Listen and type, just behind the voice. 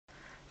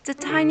The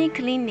tiny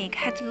clinic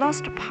had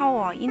lost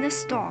power in the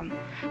storm,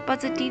 but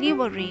the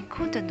delivery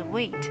couldn't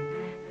wait.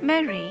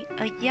 Mary,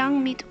 a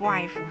young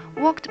midwife,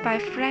 walked by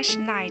fresh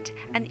light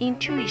and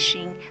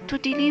intuition to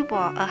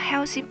deliver a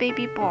healthy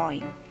baby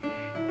boy.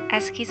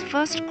 As his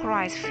first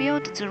cries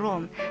filled the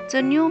room,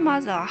 the new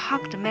mother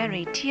hugged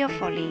Mary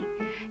tearfully.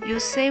 "You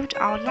saved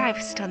our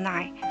lives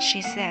tonight,"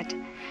 she said.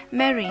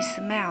 Mary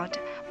smiled,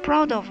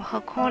 proud of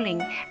her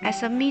calling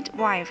as a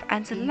midwife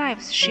and the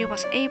lives she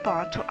was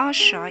able to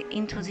usher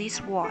into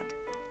this world.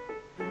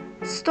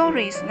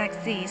 Stories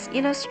like these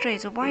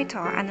illustrate the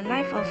vital and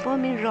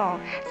life-affirming role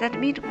that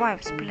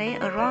midwives play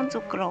around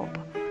the globe.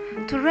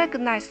 To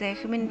recognize their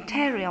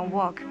humanitarian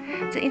work,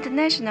 the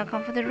International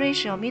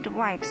Confederation of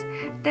Midwives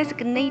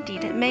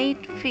designated May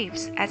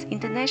 5th as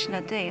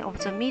International Day of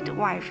the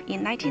Midwife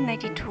in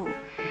 1992.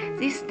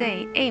 This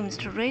day aims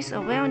to raise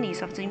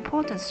awareness of the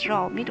important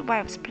role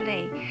midwives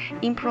play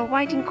in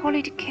providing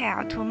quality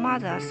care to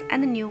mothers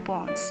and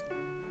newborns.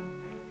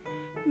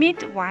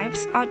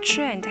 Midwives are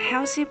trained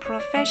health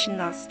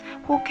professionals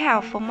who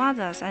care for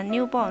mothers and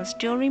newborns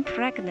during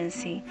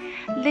pregnancy,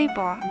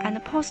 labor,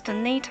 and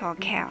postnatal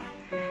care.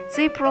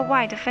 They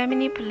provide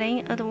family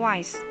planning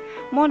advice,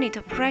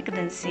 monitor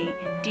pregnancy,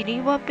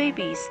 deliver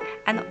babies,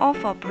 and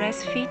offer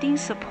breastfeeding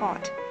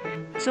support.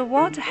 The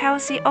World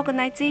Health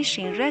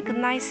Organization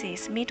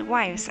recognizes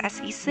midwives as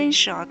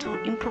essential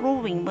to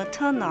improving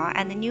maternal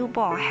and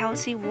newborn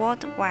health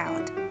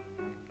worldwide.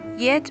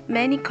 Yet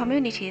many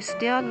communities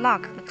still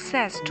lack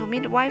access to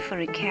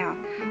midwifery care.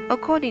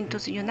 According to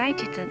the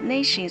United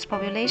Nations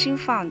Population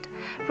Fund,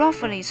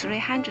 roughly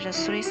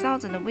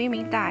 303,000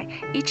 women die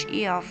each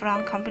year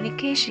from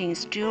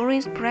complications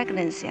during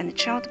pregnancy and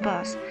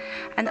childbirth,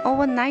 and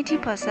over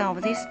 90%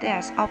 of these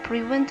deaths are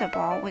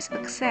preventable with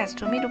access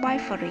to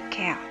midwifery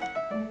care.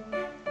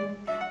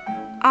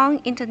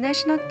 On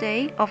International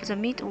Day of the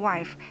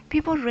Midwife,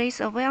 people raise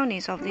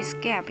awareness of this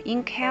gap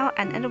in care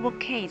and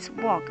advocate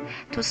work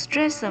to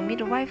strengthen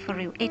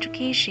midwifery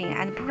education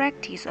and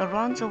practice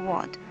around the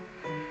world.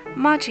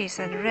 Marches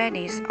and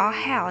rallies are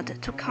held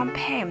to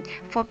campaign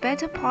for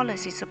better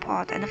policy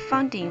support and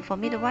funding for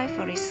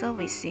midwifery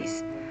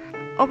services.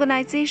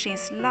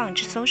 Organizations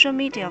launch social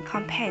media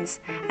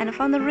campaigns and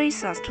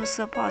fundraisers to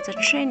support the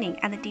training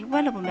and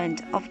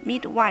development of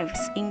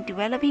midwives in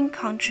developing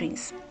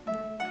countries.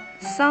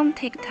 Some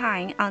take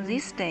time on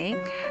this day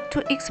to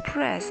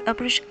express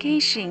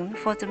appreciation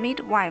for the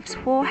midwives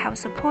who have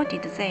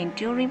supported them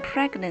during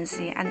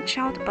pregnancy and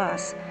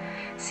childbirth.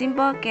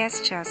 Simple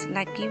gestures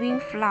like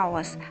giving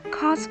flowers,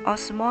 cards, or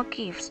small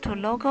gifts to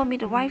local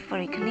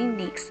midwifery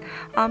clinics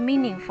are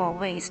meaningful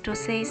ways to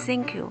say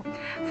thank you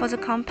for the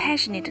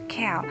compassionate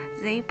care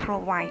they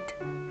provide.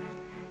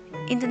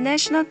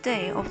 International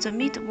Day of the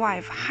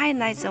Midwife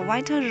highlights the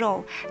vital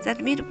role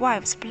that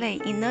midwives play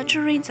in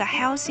nurturing the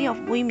health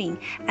of women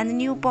and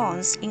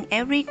newborns in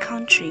every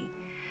country.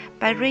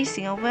 By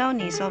raising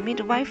awareness of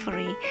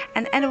midwifery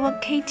and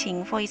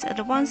advocating for its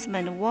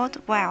advancement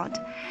worldwide,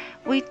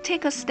 we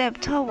take a step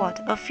toward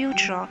a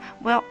future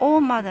where all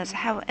mothers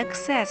have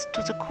access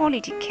to the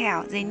quality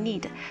care they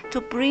need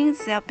to bring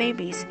their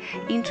babies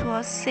into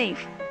a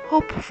safe,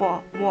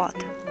 hopeful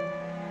world.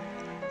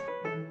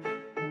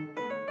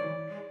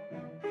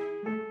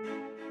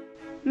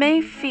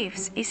 May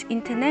 5th is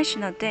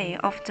International Day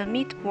of the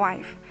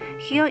Midwife.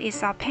 Here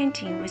is our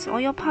painting with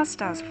all your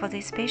pastels for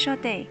this special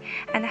day,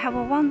 and have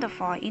a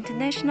wonderful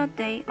International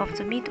Day of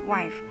the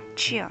Midwife.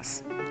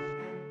 Cheers!